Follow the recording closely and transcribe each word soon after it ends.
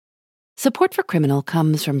Support for Criminal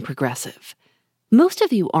comes from Progressive. Most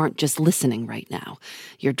of you aren't just listening right now.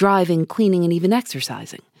 You're driving, cleaning, and even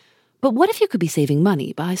exercising. But what if you could be saving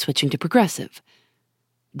money by switching to Progressive?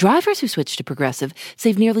 Drivers who switch to Progressive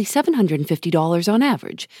save nearly $750 on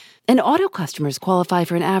average, and auto customers qualify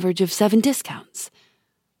for an average of 7 discounts.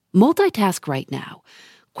 Multitask right now.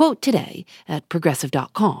 Quote today at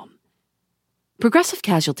Progressive.com. Progressive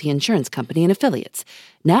Casualty Insurance Company and Affiliates.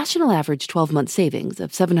 National average 12-month savings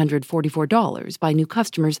of $744 by new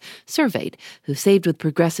customers surveyed who saved with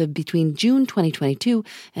Progressive between June 2022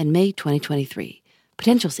 and May 2023.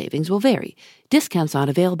 Potential savings will vary. Discounts not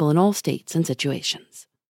available in all states and situations.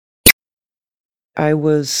 I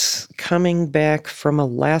was coming back from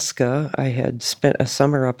Alaska. I had spent a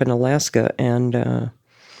summer up in Alaska, and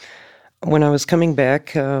when I was coming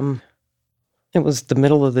back, it was the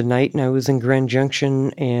middle of the night, and I was in Grand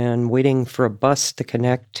Junction and waiting for a bus to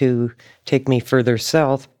connect to take me further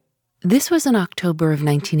south. This was in October of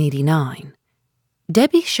 1989.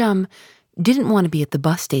 Debbie Shum didn't want to be at the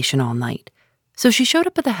bus station all night, so she showed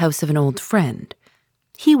up at the house of an old friend.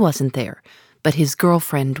 He wasn't there, but his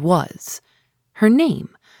girlfriend was. Her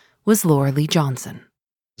name was Laura Lee Johnson.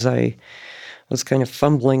 As I was kind of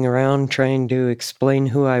fumbling around trying to explain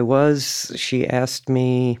who I was, she asked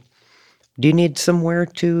me, "Do you need somewhere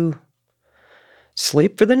to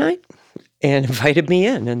sleep for the night?" And invited me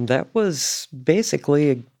in. And that was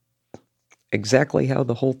basically exactly how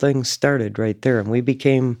the whole thing started right there. And we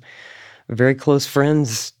became very close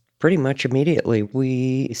friends pretty much immediately.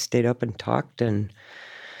 We stayed up and talked, and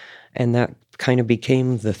that kind of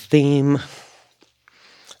became the theme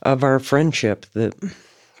of our friendship, that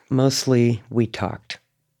mostly we talked.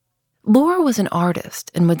 Laura was an artist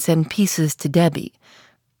and would send pieces to Debbie.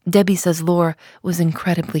 Debbie says Laura was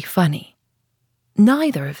incredibly funny.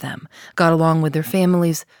 Neither of them got along with their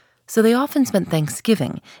families, so they often spent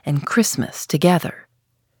Thanksgiving and Christmas together.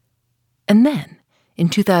 And then, in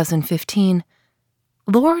 2015,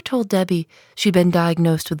 Laura told Debbie she'd been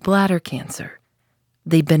diagnosed with bladder cancer.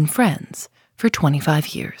 They'd been friends for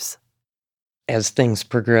 25 years. As things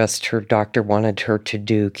progressed, her doctor wanted her to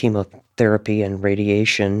do chemotherapy and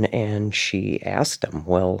radiation, and she asked them,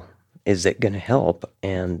 "Well, is it going to help?"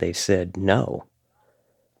 And they said no.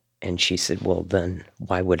 And she said, "Well, then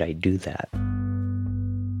why would I do that?"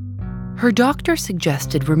 Her doctor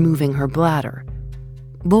suggested removing her bladder.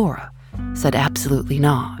 Laura said absolutely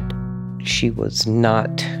not. She was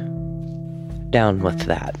not down with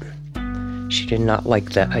that. She did not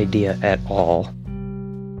like that idea at all.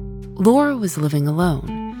 Laura was living alone.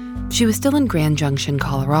 She was still in Grand Junction,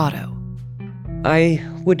 Colorado. I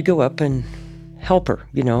would go up and help her,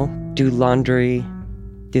 do laundry,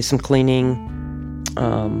 do some cleaning,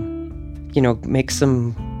 make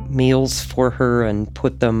some meals for her and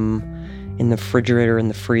put them in the refrigerator and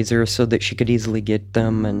the freezer so that she could easily get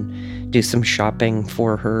them, and do some shopping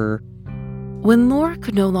for her. When Laura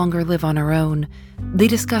could no longer live on her own, they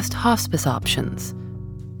discussed hospice options.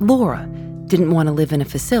 Laura didn't want to live in a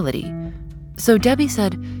facility, so Debbie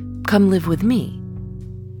said, "Come live with me."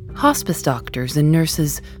 Hospice doctors and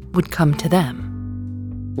nurses would come to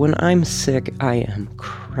them. When I'm sick, I am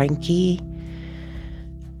cranky.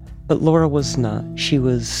 But Laura was not. She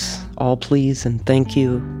was all please and thank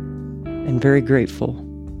you, and very grateful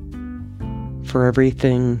for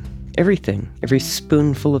everything, every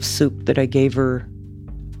spoonful of soup that I gave her,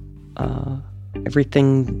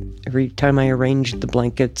 everything, every time I arranged the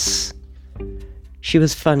blankets. She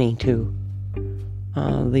was funny, too.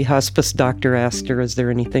 The hospice doctor asked her, "Is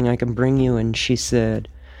there anything I can bring you?" And she said,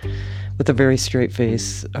 with a very straight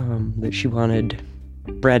face, that she wanted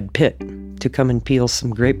Brad Pitt to come and peel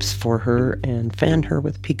some grapes for her and fan her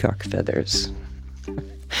with peacock feathers.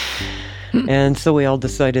 And so we all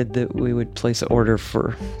decided that we would place an order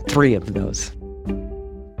for 3 of those.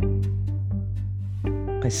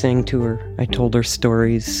 I sang to her. I told her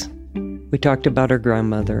stories. We talked about her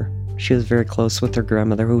grandmother. She was very close with her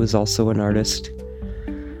grandmother, who was also an artist.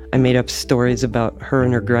 I made up stories about her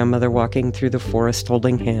and her grandmother walking through the forest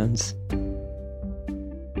holding hands.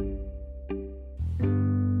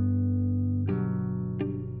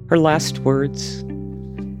 Her last words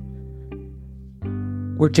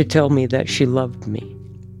were to tell me that she loved me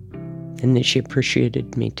and that she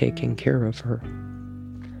appreciated me taking care of her.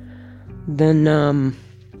 Then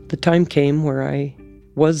the time came where I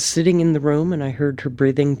was sitting in the room and I heard her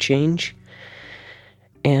breathing change,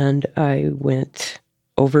 and I went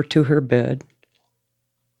over to her bed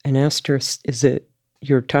and asked her, "Is it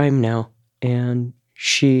your time now?" And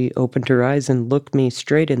she opened her eyes and looked me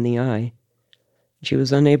straight in the eye. She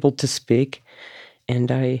was unable to speak,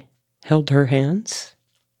 and I held her hands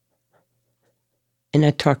And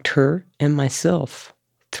I talked her and myself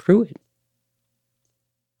through it.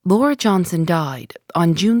 Laura Johnson died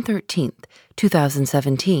on June 13th,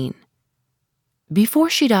 2017. Before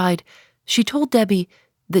she died, she told Debbie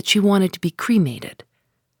that she wanted to be cremated.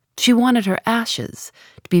 She wanted her ashes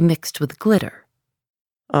to be mixed with glitter.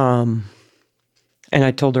 And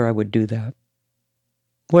I told her I would do that.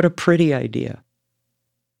 What a pretty idea.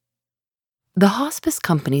 The hospice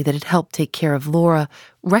company that had helped take care of Laura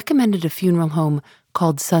recommended a funeral home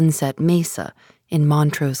called Sunset Mesa in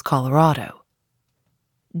Montrose, Colorado.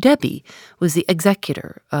 Debbie was the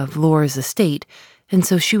executor of Laura's estate, and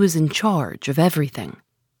so she was in charge of everything.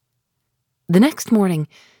 The next morning,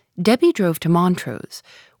 Debbie drove to Montrose,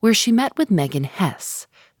 where she met with Megan Hess,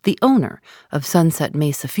 the owner of Sunset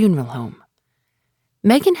Mesa Funeral Home.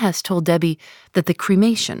 Megan Hess told Debbie that the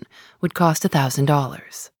cremation would cost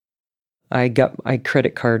 $1,000. I got my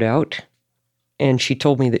credit card out, and she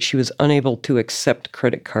told me that she was unable to accept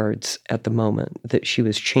credit cards at the moment, that she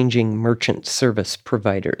was changing merchant service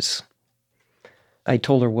providers. I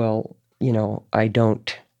told her, well, I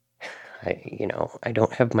don't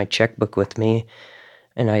have my checkbook with me,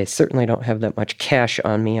 and I certainly don't have that much cash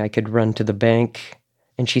on me. I could run to the bank.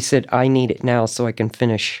 And she said, I need it now so I can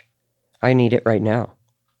finish. I need it right now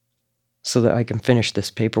so that I can finish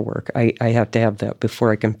this paperwork. I have to have that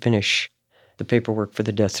before I can finish the paperwork for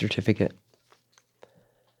the death certificate.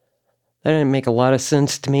 That didn't make a lot of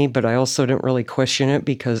sense to me, but I also didn't really question it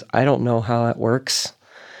because I don't know how that works.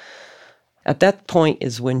 At that point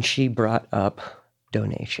is when she brought up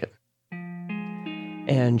donation.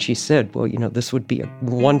 And she said, well, this would be a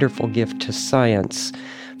wonderful gift to science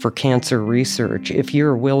for cancer research if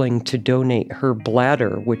you're willing to donate her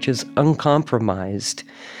bladder, which is uncompromised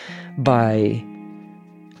by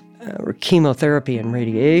chemotherapy and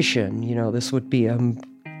radiation. This would be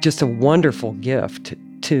just a wonderful gift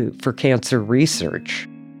for cancer research.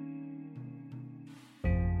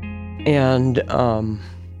 And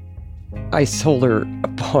I told her,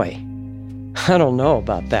 boy, I don't know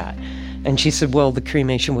about that. And she said, well, the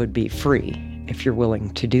cremation would be free if you're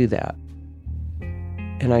willing to do that.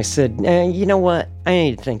 And I said, you know what? I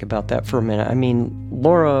need to think about that for a minute. I mean,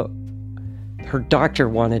 Laura, her doctor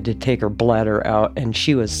wanted to take her bladder out, and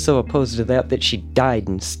she was so opposed to that she died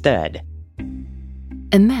instead.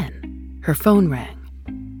 And then her phone rang.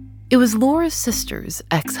 It was Laura's sister's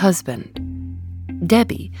ex-husband.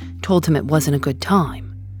 Debbie told him it wasn't a good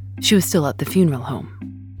time. She was still at the funeral home.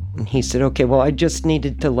 And he said, okay, well, I just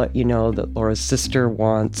needed to let you know that Laura's sister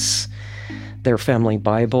wants their family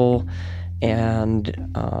Bible and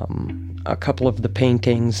a couple of the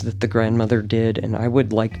paintings that the grandmother did, and I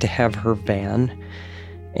would like to have her van.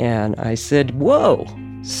 And I said, whoa,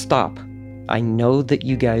 stop. I know that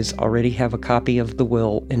you guys already have a copy of the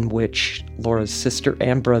will in which Laura's sister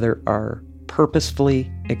and brother are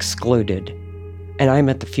purposefully excluded. And I'm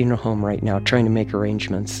at the funeral home right now trying to make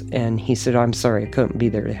arrangements. And he said, I'm sorry, I couldn't be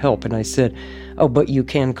there to help. And I said, oh, but you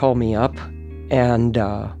can call me up and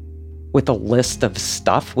with a list of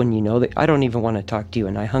stuff when you know that I don't even want to talk to you.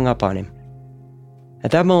 And I hung up on him.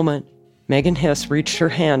 At that moment, Megan Hess reached her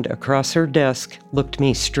hand across her desk, looked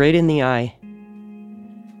me straight in the eye,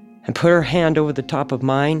 and put her hand over the top of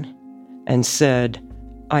mine and said,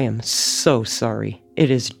 I am so sorry.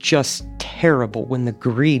 It is just terrible when the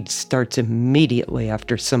greed starts immediately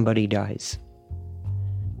after somebody dies.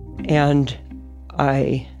 And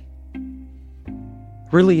I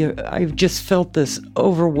just felt this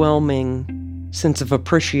overwhelming sense of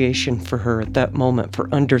appreciation for her at that moment, for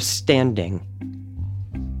understanding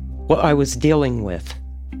what I was dealing with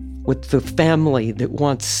the family that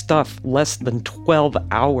wants stuff less than 12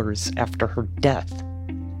 hours after her death.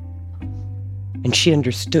 And she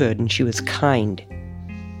understood, and she was kind.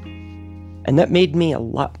 And that made me a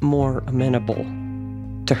lot more amenable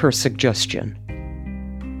to her suggestion.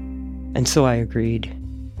 And so I agreed.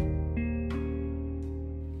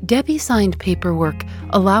 Debbie signed paperwork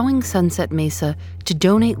allowing Sunset Mesa to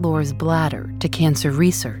donate Laura's bladder to cancer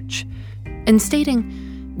research, and stating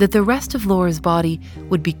that the rest of Laura's body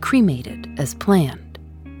would be cremated as planned.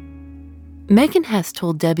 Megan Hess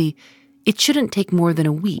told Debbie it shouldn't take more than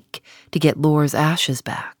a week to get Laura's ashes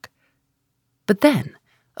back. But then,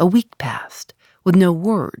 a week passed with no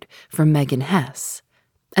word from Megan Hess,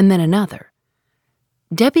 and then another.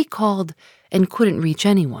 Debbie called and couldn't reach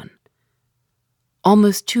anyone.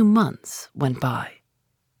 Almost 2 months went by.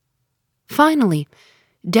 Finally,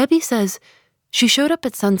 Debbie says she showed up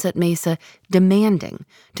at Sunset Mesa demanding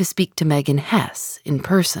to speak to Megan Hess in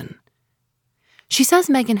person. She says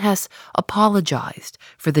Megan Hess apologized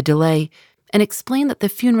for the delay and explained that the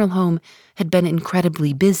funeral home had been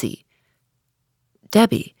incredibly busy.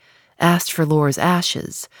 Debbie asked for Laura's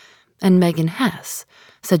ashes, and Megan Hess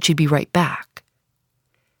said she'd be right back.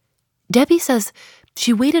 Debbie says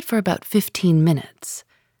she waited for about 15 minutes,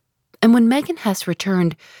 and when Megan Hess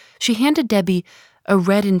returned, she handed Debbie a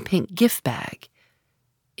red and pink gift bag.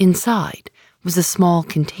 Inside was a small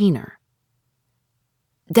container.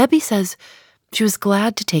 Debbie says she was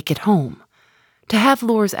glad to take it home, to have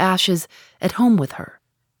Laura's ashes at home with her.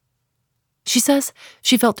 She says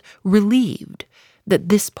she felt relieved that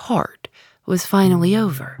this part was finally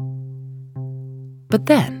over. But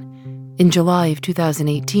then, in July of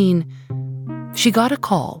 2018, she got a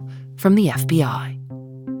call from the FBI.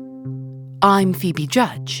 I'm Phoebe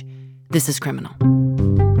Judge. This is Criminal.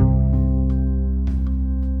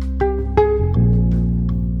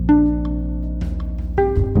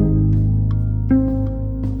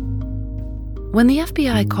 When the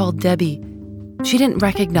FBI called Debbie, she didn't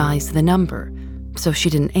recognize the number, so she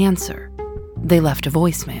didn't answer. They left a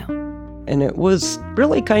voicemail. And it was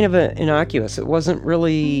really kind of innocuous. It wasn't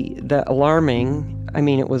really that alarming. I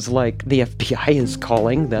mean, it was like the FBI is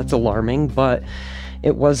calling. That's alarming. But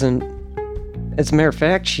it wasn't. As a matter of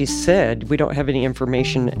fact, she said, we don't have any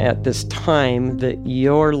information at this time that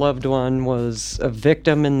your loved one was a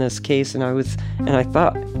victim in this case. And I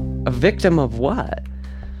thought, a victim of what?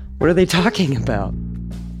 What are they talking about?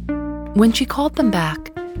 When she called them back,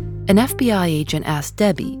 an FBI agent asked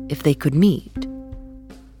Debbie if they could meet.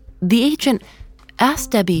 The agent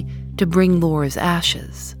asked Debbie to bring Laura's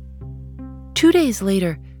ashes. 2 days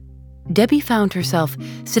later, Debbie found herself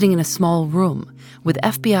sitting in a small room with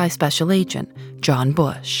FBI Special Agent John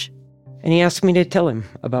Bush. And he asked me to tell him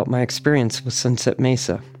about my experience with Sunset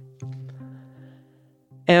Mesa.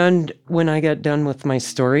 And when I got done with my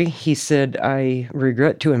story, he said, I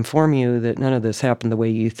regret to inform you that none of this happened the way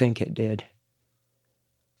you think it did.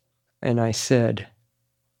 And I said,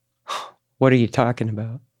 what are you talking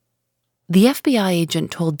about? The FBI agent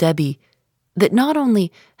told Debbie that not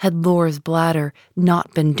only had Laura's bladder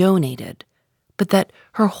not been donated, but that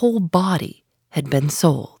her whole body had been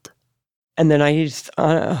sold. And then I just,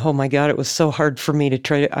 oh my God, it was so hard for me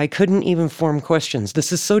to I couldn't even form questions.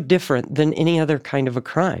 This is so different than any other kind of a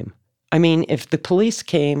crime. I mean, if the police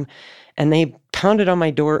came and they pounded on my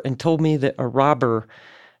door and told me that a robber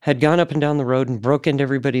had gone up and down the road and broke into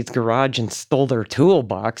everybody's garage and stole their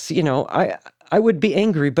toolbox, I would be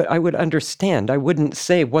angry, but I would understand. I wouldn't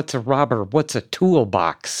say, what's a robber? What's a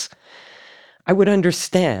toolbox? I would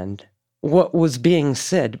understand what was being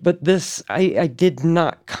said, but this, I did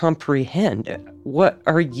not comprehend. What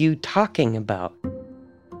are you talking about?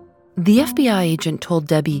 The FBI agent told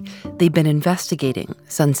Debbie they'd been investigating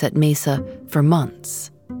Sunset Mesa for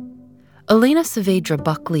months. Elena Saavedra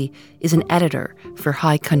Buckley is an editor for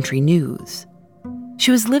High Country News.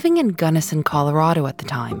 She was living in Gunnison, Colorado at the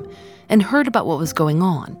time, and heard about what was going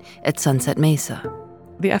on at Sunset Mesa.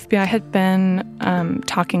 The FBI had been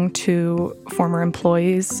talking to former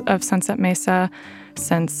employees of Sunset Mesa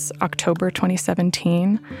since October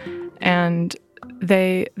 2017, and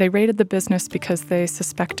they raided the business because they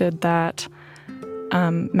suspected that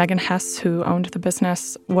Megan Hess, who owned the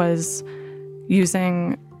business, was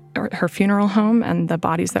using her funeral home and the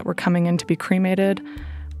bodies that were coming in to be cremated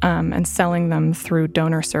and selling them through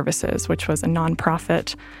Donor Services, which was a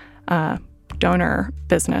nonprofit donor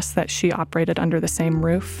business that she operated under the same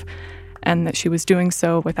roof, and that she was doing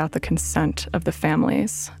so without the consent of the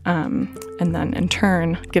families, and then in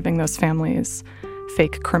turn giving those families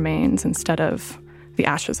fake cremains instead of the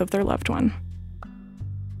ashes of their loved one.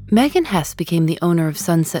 Megan Hess became the owner of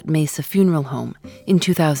Sunset Mesa Funeral Home in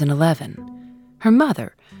 2011. Her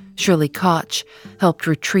mother, Shirley Koch, helped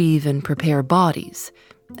retrieve and prepare bodies,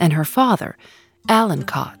 and her father, Alan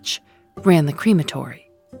Koch, ran the crematory.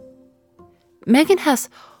 Megan Hess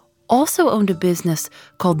also owned a business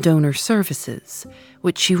called Donor Services,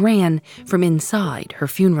 which she ran from inside her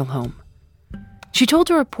funeral home. She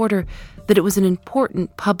told a reporter that it was an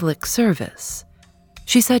important public service.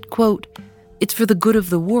 She said, quote, "It's for the good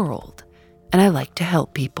of the world, and I like to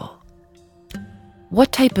help people."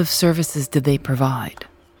 What type of services did they provide?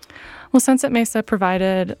 Well, Sunset Mesa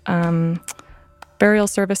provided burial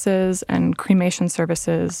services and cremation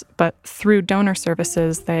services, but through Donor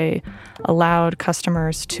Services, they allowed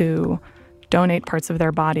customers to donate parts of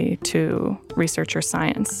their body to research or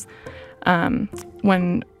science.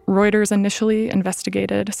 When Reuters initially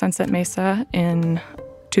investigated Sunset Mesa in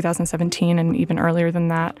 2017 and even earlier than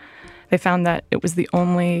that, they found that it was the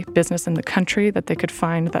only business in the country that they could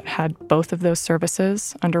find that had both of those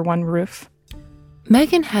services under one roof.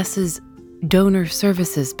 Megan Hess's Donor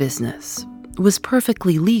Services business was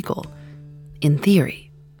perfectly legal, in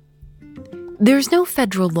theory. There's no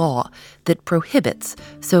federal law that prohibits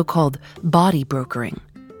so-called body brokering,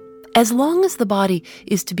 as long as the body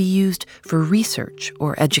is to be used for research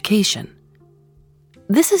or education.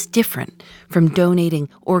 This is different from donating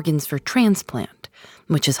organs for transplant,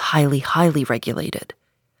 which is highly, highly regulated.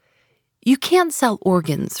 You can't sell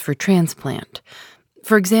organs for transplant.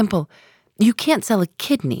 For example, you can't sell a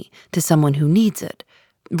kidney to someone who needs it.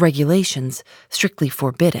 Regulations strictly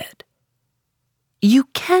forbid it. You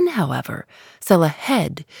can, however, sell a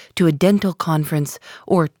head to a dental conference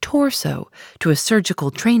or torso to a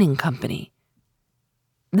surgical training company.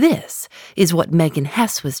 This is what Megan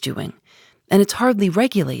Hess was doing, and it's hardly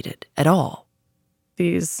regulated at all.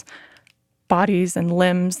 These bodies and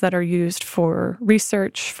limbs that are used for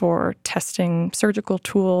research, for testing surgical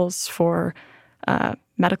tools, for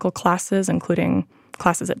medical classes, including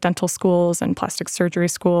classes at dental schools and plastic surgery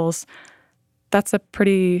schools, that's a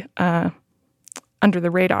pretty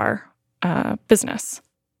under-the-radar business.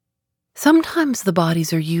 Sometimes the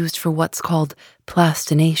bodies are used for what's called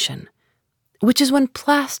plastination, which is when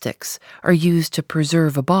plastics are used to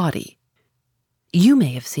preserve a body. You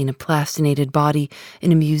may have seen a plastinated body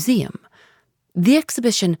in a museum. The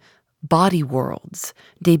exhibition Body Worlds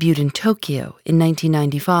debuted in Tokyo in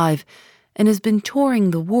 1995 and has been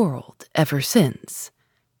touring the world ever since.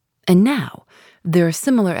 And now there are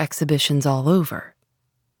similar exhibitions all over.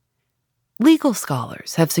 Legal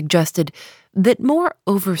scholars have suggested that more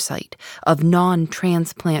oversight of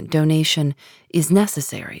non-transplant donation is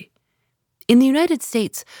necessary. In the United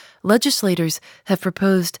States, legislators have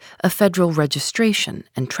proposed a federal registration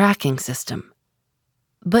and tracking system.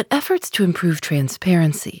 But efforts to improve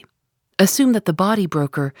transparency assume that the body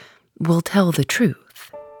broker will tell the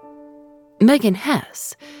truth. Megan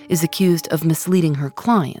Hess is accused of misleading her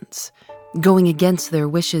clients, going against their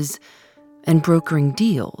wishes, and brokering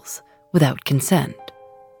deals without consent.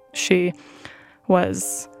 She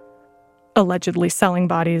was allegedly selling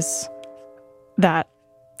bodies that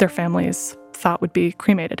their families thought would be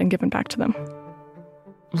cremated and given back to them.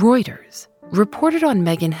 Reuters reported on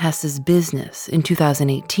Megan Hess's business in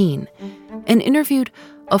 2018 and interviewed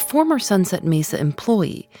a former Sunset Mesa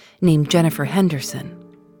employee named Jennifer Henderson.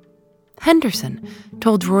 Henderson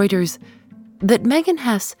told Reuters that Megan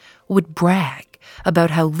Hess would brag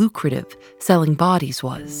about how lucrative selling bodies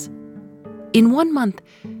was. In 1 month,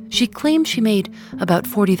 she claimed she made about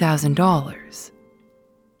 $40,000.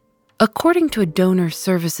 According to a donor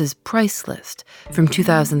services price list from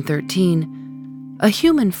 2013, a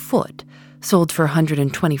human foot sold for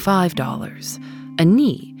 $125, a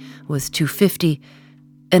knee was $250,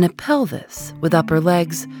 and a pelvis with upper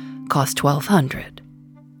legs cost $1,200.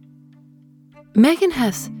 Megan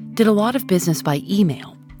Hess did a lot of business by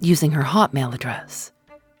email using her Hotmail address.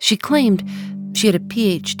 She claimed she had a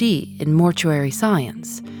PhD in mortuary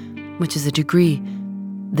science, which is a degree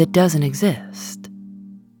that doesn't exist.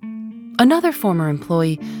 Another former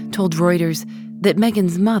employee told Reuters that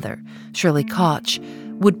Megan's mother, Shirley Koch,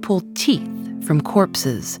 would pull teeth from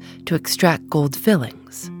corpses to extract gold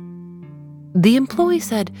fillings. The employee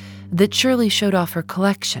said that Shirley showed off her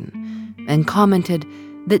collection and commented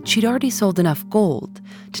that she'd already sold enough gold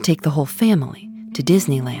to take the whole family to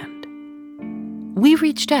Disneyland. We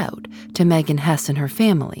reached out to Megan Hess and her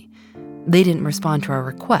family. They didn't respond to our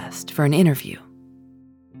request for an interview.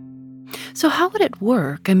 So how would it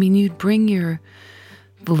work? I mean, you'd bring your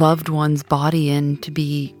loved one's body in to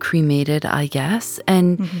be cremated, I guess.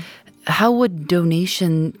 And how would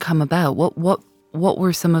donation come about? What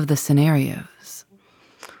were some of the scenarios?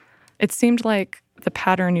 It seemed like the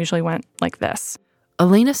pattern usually went like this.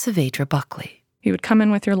 Elena Saavedra Buckley. You would come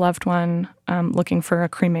in with your loved one looking for a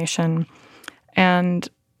cremation. And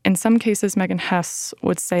in some cases, Megan Hess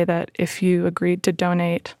would say that if you agreed to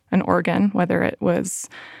donate an organ, whether it was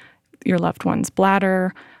your loved one's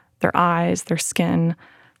bladder, their eyes, their skin,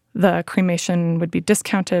 the cremation would be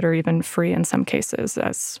discounted or even free in some cases,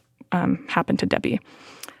 as happened to Debbie.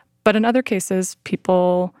 But in other cases,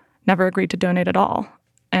 people never agreed to donate at all.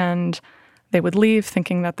 And they would leave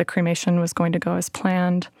thinking that the cremation was going to go as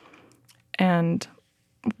planned. And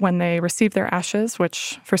when they received their ashes,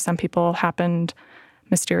 which for some people happened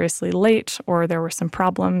mysteriously late or there were some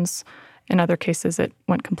problems, in other cases it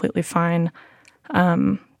went completely fine,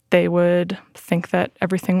 they would think that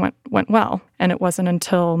everything went well. And it wasn't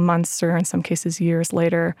until months or in some cases years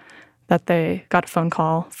later that they got a phone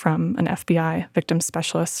call from an FBI victim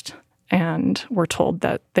specialist and were told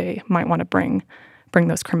that they might want to bring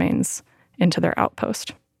those cremains into their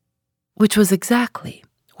outpost. Which was exactly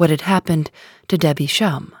what had happened to Debbie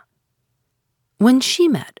Shum. When she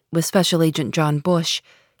met with Special Agent John Bush,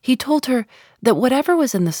 he told her that whatever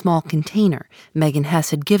was in the small container Megan Hess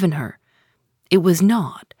had given her It was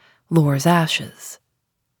not Laura's ashes.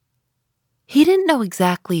 He didn't know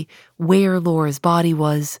exactly where Laura's body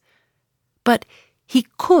was, but he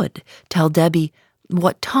could tell Debbie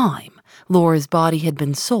what time Laura's body had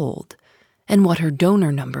been sold and what her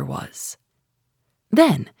donor number was.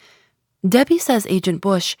 Then, Debbie says Agent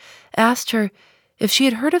Bush asked her if she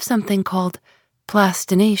had heard of something called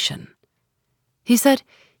plastination. He said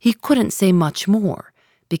he couldn't say much more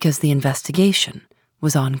because the investigation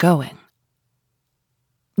was ongoing.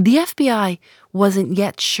 The FBI wasn't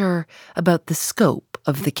yet sure about the scope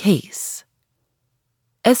of the case.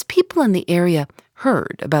 As people in the area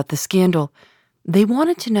heard about the scandal, they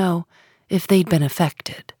wanted to know if they'd been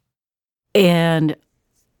affected. And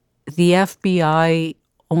the FBI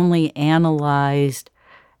only analyzed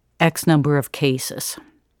X number of cases.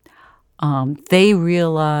 They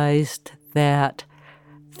realized that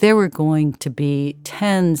there were going to be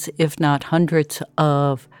tens, if not hundreds,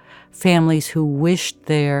 of families who wished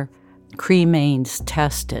their cremains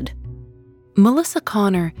tested. Melissa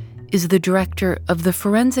Connor is the director of the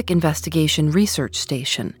Forensic Investigation Research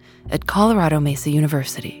Station at Colorado Mesa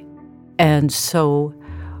University. And so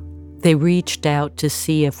they reached out to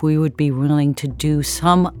see if we would be willing to do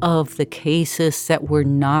some of the cases that were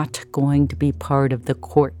not going to be part of the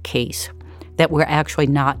court case, that were actually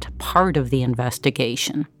not part of the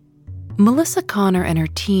investigation. Melissa Connor and her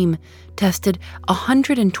team tested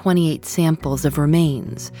 128 samples of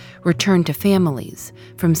remains returned to families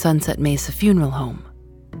from Sunset Mesa Funeral Home.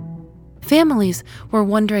 Families were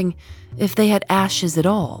wondering if they had ashes at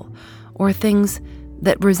all, or things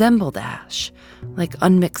that resembled ash, like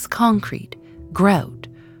unmixed concrete, grout,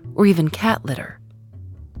 or even cat litter.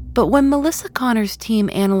 But when Melissa Connor's team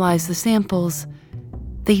analyzed the samples,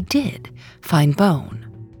 they did find bone.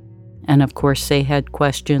 And of course, they had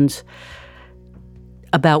questions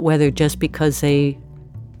about whether just because they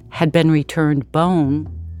had been returned bone,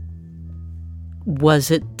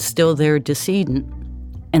 was it still their decedent?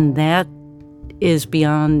 And that is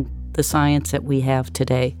beyond the science that we have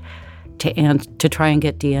today to try and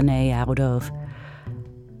get DNA out of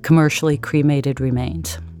commercially cremated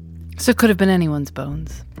remains. So it could have been anyone's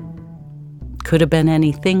bones. Could have been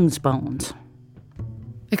anything's bones.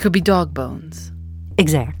 It could be dog bones.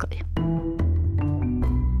 Exactly.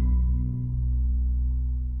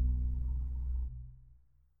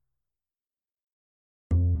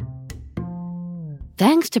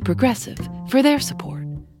 Thanks to Progressive for their support.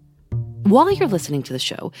 While you're listening to the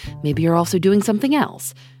show, maybe you're also doing something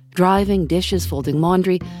else. Driving, dishes, folding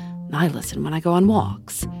laundry. I listen when I go on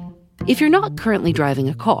walks. If you're not currently driving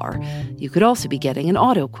a car, you could also be getting an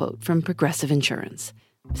auto quote from Progressive Insurance.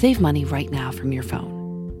 Save money right now from your phone.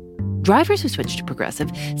 Drivers who switch to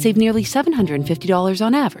Progressive save nearly $750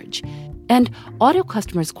 on average, and auto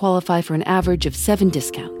customers qualify for an average of 7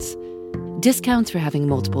 discounts. Discounts for having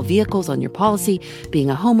multiple vehicles on your policy, being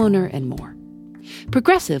a homeowner, and more.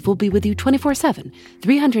 Progressive will be with you 24/7,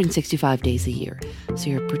 365 days a year, so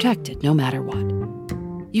you're protected no matter what.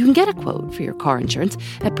 You can get a quote for your car insurance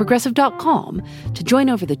at Progressive.com to join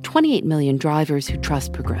over the 28 million drivers who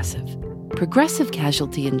trust Progressive. Progressive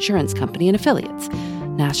Casualty Insurance Company and Affiliates.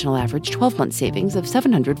 National average 12-month savings of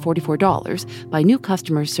 $744 by new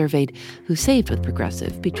customers surveyed who saved with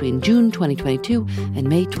Progressive between June 2022 and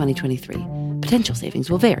May 2023. Potential savings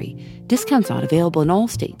will vary. Discounts not available in all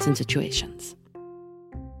states and situations.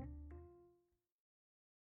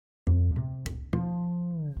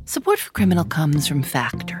 Support for Criminal comes from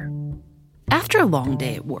Factor. After a long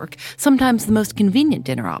day at work, sometimes the most convenient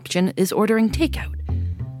dinner option is ordering takeout.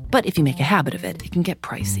 But if you make a habit of it, it can get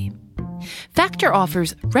pricey. Factor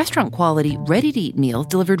offers restaurant-quality, ready-to-eat meals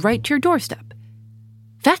delivered right to your doorstep.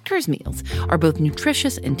 Factor's meals are both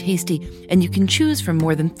nutritious and tasty, and you can choose from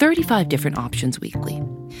more than 35 different options weekly.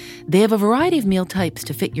 They have a variety of meal types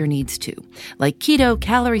to fit your needs too, like keto,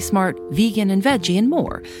 calorie smart, vegan, and veggie, and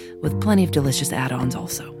more, with plenty of delicious add-ons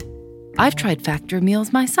also. I've tried Factor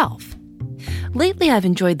meals myself. Lately, I've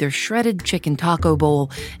enjoyed their shredded chicken taco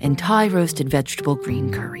bowl and Thai roasted vegetable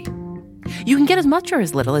green curry. You can get as much or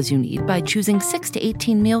as little as you need by choosing 6 to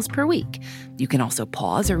 18 meals per week. You can also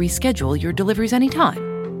pause or reschedule your deliveries anytime.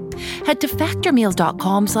 Head to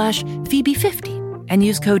factormeals.com/Phoebe50 and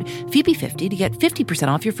use code Phoebe50 to get 50%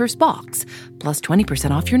 off your first box, plus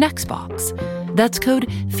 20% off your next box. That's code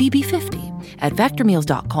Phoebe50 at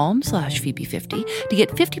factormeals.com/Phoebe50 to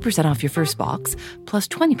get 50% off your first box, plus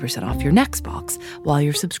 20% off your next box while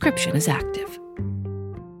your subscription is active.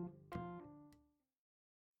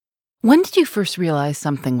 When did you first realize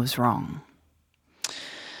something was wrong?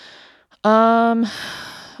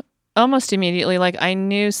 Almost immediately, like I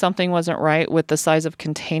knew something wasn't right with the size of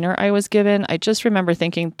container I was given. I just remember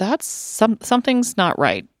thinking, something's not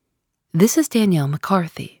right. This is Danielle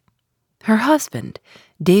McCarthy. Her husband,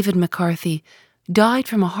 David McCarthy, died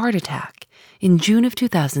from a heart attack in June of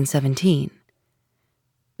 2017.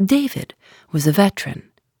 David was a veteran.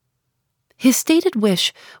 His stated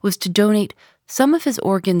wish was to donate some of his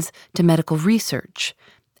organs to medical research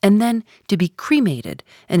and then to be cremated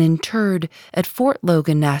and interred at Fort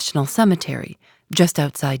Logan National Cemetery, just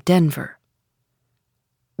outside Denver.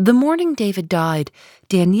 The morning David died,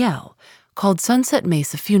 Danielle called Sunset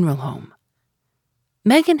Mesa Funeral Home.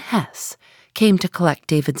 Megan Hess came to collect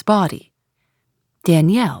David's body.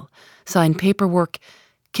 Danielle signed paperwork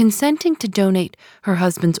consenting to donate her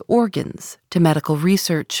husband's organs to medical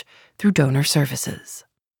research through donor services.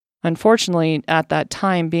 Unfortunately, at that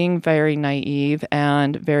time, being very naive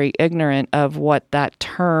and very ignorant of what that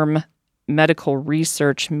term medical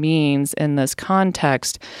research means in this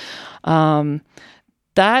context,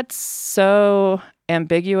 that's so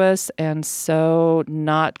ambiguous and so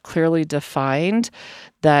not clearly defined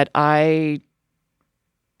that I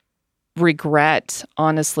regret,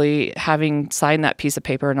 honestly, having signed that piece of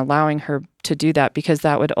paper and allowing her to do that, because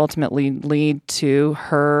that would ultimately lead to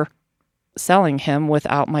her selling him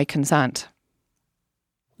without my consent.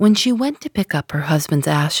 When she went to pick up her husband's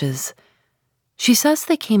ashes, she says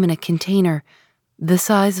they came in a container the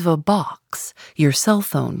size of a box your cell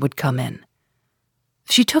phone would come in.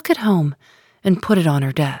 She took it home and put it on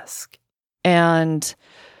her desk. And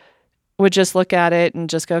would just look at it and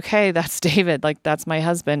just go, okay, that's David, like that's my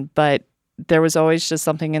husband. But there was always just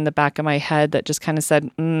something in the back of my head that just kind of said,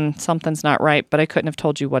 something's not right. But I couldn't have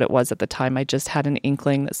told you what it was at the time. I just had an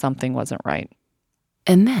inkling that something wasn't right.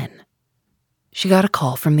 And then she got a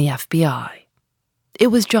call from the FBI. It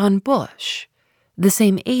was John Bush, the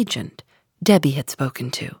same agent Debbie had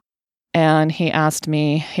spoken to. And he asked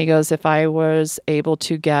me, he goes, if I was able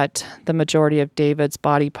to get the majority of David's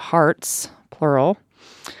body parts, plural,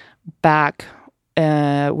 back,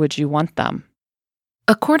 would you want them?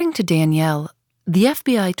 According to Danielle, the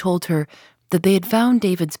FBI told her that they had found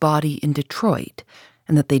David's body in Detroit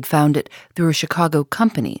and that they'd found it through a Chicago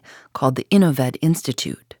company called the Innoved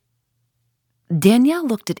Institute. Danielle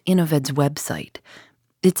looked at Innoved's website.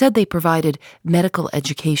 It said they provided medical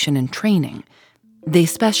education and training. They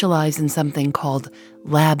specialize in something called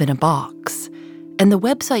Lab in a Box. And the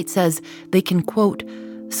website says they can, quote,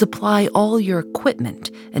 supply all your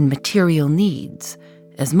equipment and material needs,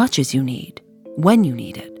 as much as you need, when you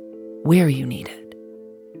need it, where you need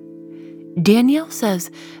it. Danielle says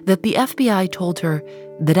that the FBI told her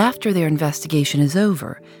that after their investigation is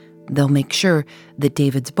over, they'll make sure that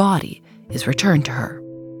David's body is returned to her.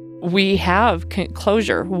 We have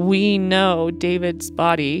closure. We know David's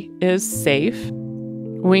body is safe.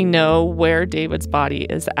 We know where David's body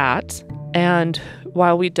is at. And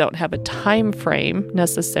while we don't have a time frame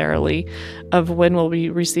necessarily of when we'll be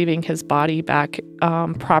receiving his body back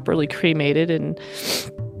properly cremated and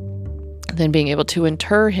then being able to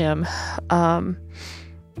inter him,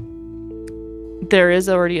 there is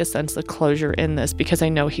already a sense of closure in this because I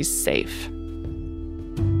know he's safe.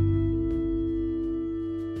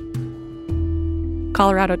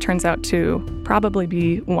 Colorado turns out to probably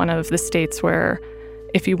be one of the states where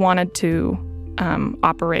if you wanted to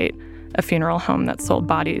operate a funeral home that sold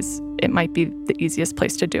bodies, it might be the easiest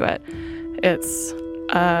place to do it. It's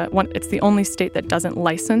the only state that doesn't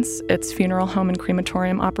license its funeral home and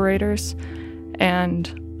crematorium operators. And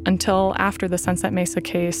until after the Sunset Mesa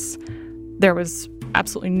case, there was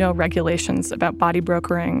absolutely no regulations about body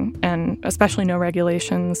brokering, and especially no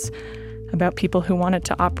regulations about people who wanted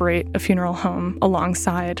to operate a funeral home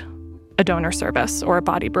alongside a donor service or a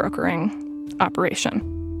body brokering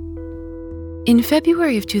operation. In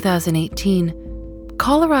February of 2018,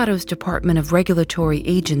 Colorado's Department of Regulatory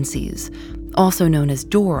Agencies, also known as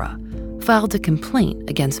DORA, filed a complaint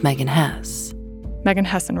against Megan Hess. Megan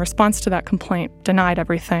Hess, in response to that complaint, denied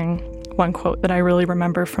everything. One quote that I really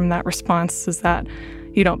remember from that response is that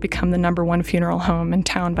you don't become the #1 funeral home in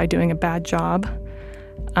town by doing a bad job.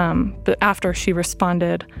 But after she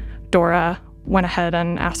responded, DORA went ahead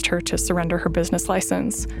and asked her to surrender her business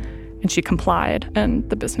license, and she complied, and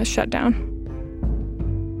the business shut down.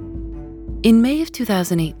 In May of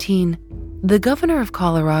 2018, the governor of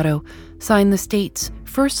Colorado signed the state's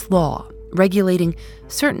first law regulating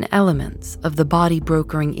certain elements of the body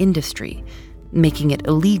brokering industry, making it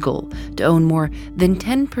illegal to own more than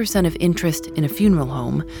 10% of interest in a funeral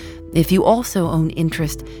home if you also own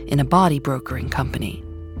interest in a body brokering company.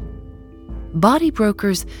 Body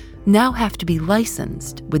brokers now have to be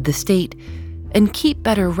licensed with the state and keep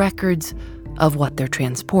better records of what they're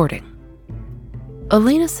transporting.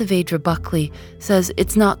 Elena Saavedra Buckley says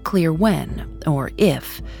it's not clear when or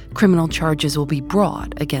if criminal charges will be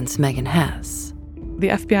brought against Megan Hess. The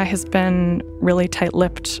FBI has been really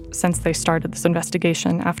tight-lipped since they started this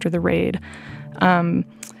investigation after the raid.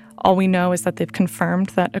 All we know is that they've confirmed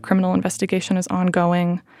that a criminal investigation is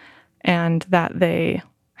ongoing and that they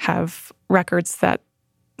have records that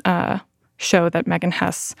show that Megan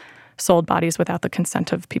Hess sold bodies without the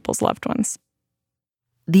consent of people's loved ones.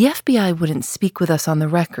 The FBI wouldn't speak with us on the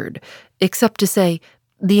record, except to say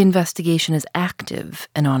the investigation is active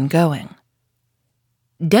and ongoing.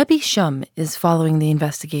 Debbie Shum is following the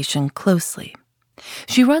investigation closely.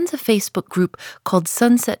 She runs a Facebook group called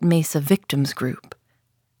Sunset Mesa Victims Group.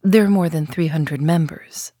 There are more than 300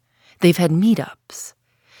 members. They've had meetups.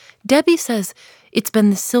 Debbie says it's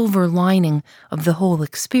been the silver lining of the whole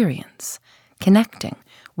experience, connecting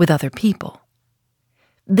with other people.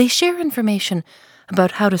 They share information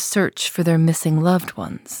about how to search for their missing loved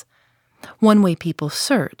ones. One way people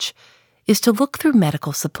search is to look through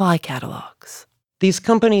medical supply catalogs. These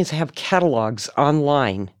companies have catalogs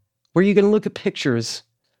online where you can look at pictures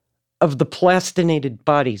of the plastinated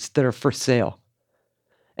bodies that are for sale.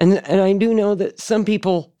 And I do know that some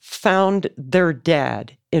people found their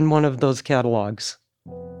dad in one of those catalogs.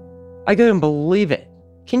 I couldn't believe it.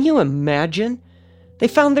 Can you imagine? They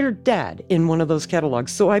found their dad in one of those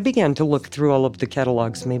catalogs. So I began to look through all of the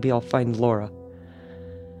catalogs. Maybe I'll find Laura.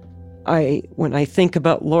 When I think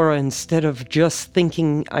about Laura, instead of just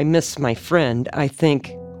thinking I miss my friend, I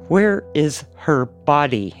think, where is her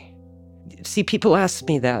body? See, people ask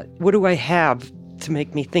me that. What do I have to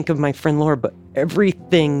make me think of my friend Laura? But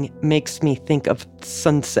everything makes me think of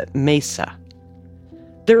Sunset Mesa.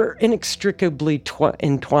 They're inextricably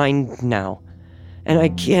entwined now. And I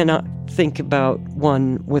cannot think about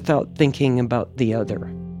one without thinking about the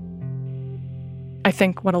other. I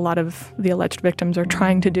think what a lot of the alleged victims are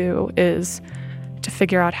trying to do is to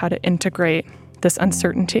figure out how to integrate this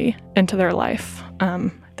uncertainty into their life.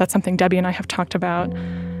 That's something Debbie and I have talked about,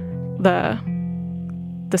 the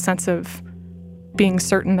sense of being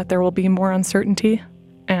certain that there will be more uncertainty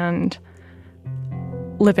and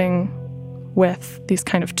living with these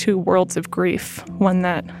kind of two worlds of grief, one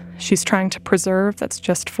that she's trying to preserve that's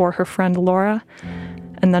just for her friend Laura,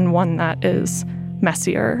 and then one that is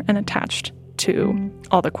messier and attached to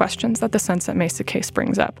all the questions that the Sunset Mesa case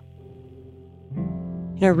brings up.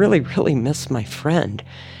 I really, really miss my friend.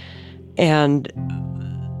 And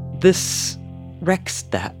this wrecks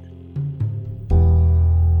that.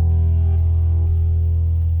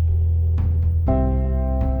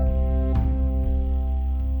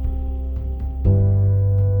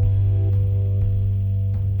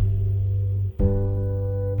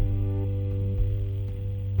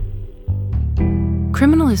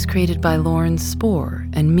 Criminal is created by Lauren Spohr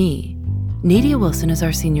and me. Nadia Wilson is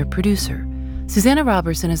our senior producer. Susanna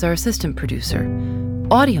Robertson is our assistant producer.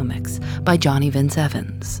 Audio mix by Johnny Vince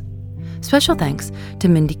Evans. Special thanks to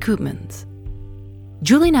Mindy Koopmans.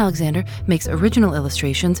 Julian Alexander makes original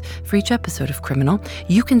illustrations for each episode of Criminal.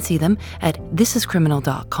 You can see them at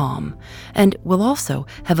thisiscriminal.com. And we'll also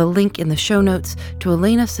have a link in the show notes to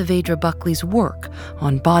Elena Saavedra Buckley's work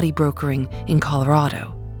on body brokering in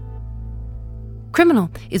Colorado. Criminal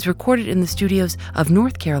is recorded in the studios of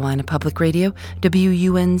North Carolina Public Radio,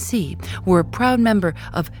 WUNC. We're a proud member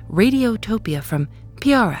of Radiotopia from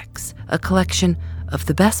PRX, a collection of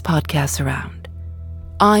the best podcasts around.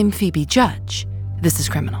 I'm Phoebe Judge. This is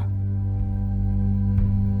Criminal.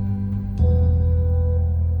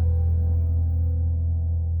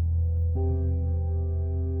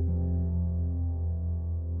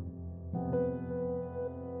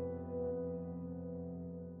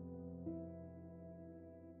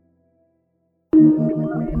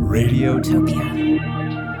 Radiotopia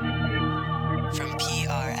from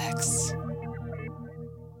PRX.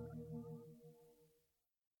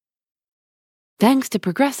 Thanks to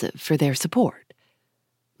Progressive for their support.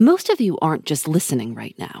 Most of you aren't just listening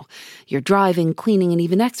right now. You're driving, cleaning, and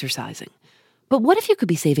even exercising. But what if you could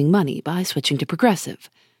be saving money by switching to Progressive?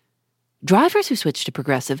 Drivers who switch to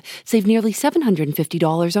Progressive save nearly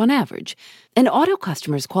 $750 on average, and auto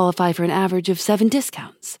customers qualify for an average of 7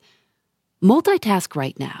 discounts. Multitask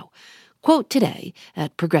right now. Quote today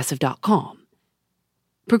at Progressive.com.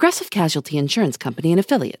 Progressive Casualty Insurance Company and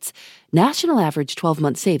Affiliates. National average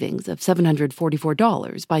 12-month savings of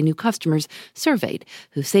 $744 by new customers surveyed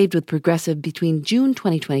who saved with Progressive between June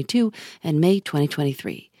 2022 and May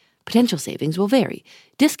 2023. Potential savings will vary.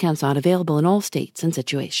 Discounts not available in all states and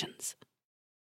situations.